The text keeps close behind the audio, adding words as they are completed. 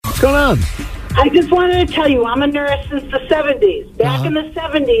going on? I just wanted to tell you, I'm a nurse since the 70s. Back in the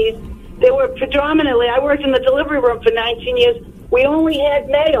 70s, they were predominantly, I worked in the delivery room for 19 years. We only had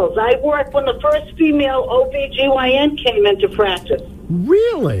males. I worked when the first female OBGYN came into practice.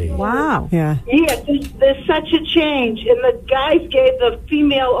 Really? Wow. Yeah. Yes, there's such a change. And the guys gave the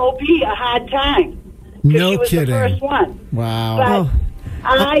female OB a hard time. No she was kidding. the first one. Wow. But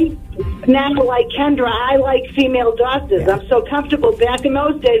I, now like Kendra, I like female doctors. I'm so comfortable. Back in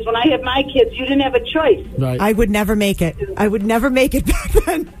those days when I had my kids, you didn't have a choice. Right. I would never make it. I would never make it back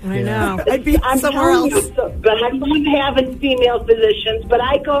then. I know. I'd be I'm somewhere telling else. you, but I love having female physicians, but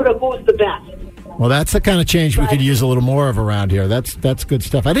I go to who's the best. Well, that's the kind of change we could use a little more of around here. That's good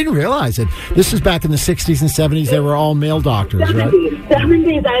stuff. I didn't realize it. This is back in the 60s and 70s. They were all male doctors, right?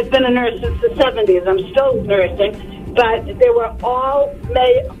 70s. I've been a nurse since the 70s. I'm still nursing, but they were all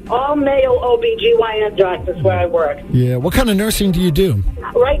male OBGYN doctors where I work. Yeah. What kind of nursing do you do?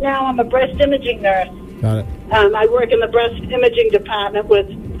 Right now, I'm a breast imaging nurse. Got it. I work in the breast imaging department with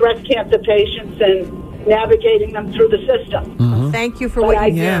breast cancer patients and navigating them through the system. Thank you for But what I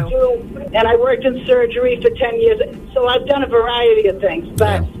you do. do, and I worked in surgery for 10 years, so I've done a variety of things.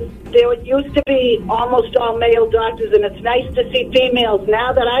 But there used to be almost all male doctors, and it's nice to see females.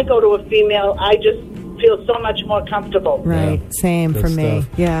 Now that I go to a female, I just feel so much more comfortable. Right. Same Good for me.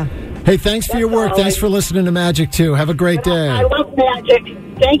 stuff. Yeah. Hey, thanks for your work. all. Thanks for listening to Magic, too. Have a great day. I love magic.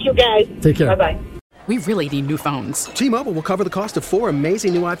 Thank you, guys. Take care. Bye-bye. We really need new phones. T-Mobile will cover the cost of 4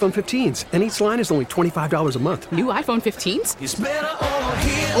 amazing new iPhone 15s, and each line is only $25 a month. New iPhone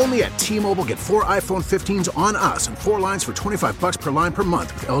 15s? Only at T-Mobile, get 4 iPhone 15s on us and 4 lines for $25 per line per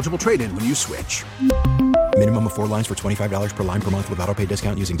month with eligible trade-in when you switch. Minimum of 4 lines for $25 per line per month with autopay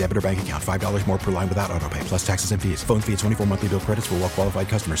discount using debit or bank account. $5 more per line without autopay, plus taxes and fees. Phone fee at 24 monthly bill credits for well-qualified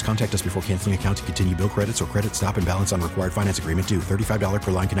customers. Contact us before canceling account to continue bill credits or credit stop and balance on required finance agreement due. $35 per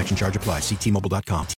line connection charge applies. See T-Mobile.com.